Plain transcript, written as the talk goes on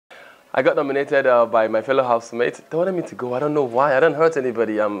I got nominated by my fellow housemates. They wanted me to go. I don't know why. I don't hurt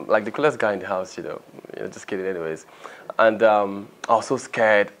anybody. I'm like the coolest guy in the house, you know. Just kidding, anyways. And I was so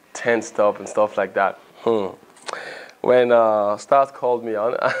scared, tensed up, and stuff like that. When Starzz called me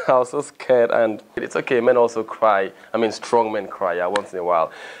on, I was so scared. And it's okay. Men also cry. I mean, strong men cry, yeah, once in a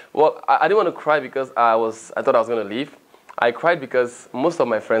while. Well, I didn't want to cry because I thought I was going to leave. I cried because most of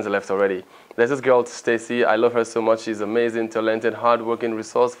my friends left already. There's this girl, Stacy. I love her so much. She's amazing, talented, hardworking,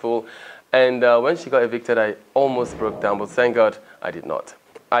 resourceful. And when she got evicted, I almost broke down, but thank God I did not.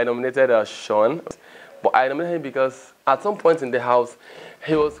 I nominated Sean, but I nominated him because at some point in the house,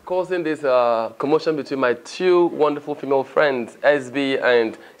 he was causing this commotion between my two wonderful female friends, SB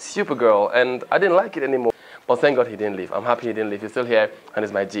and Supergirl, and I didn't like it anymore. But thank God he didn't leave. I'm happy he didn't leave. He's still here, and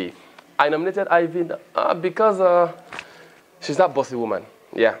he's my G. I nominated Ivy because she's that bossy woman.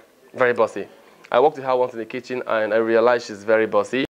 Yeah, very bossy. I walked to her once in the kitchen, and I realized she's very bossy.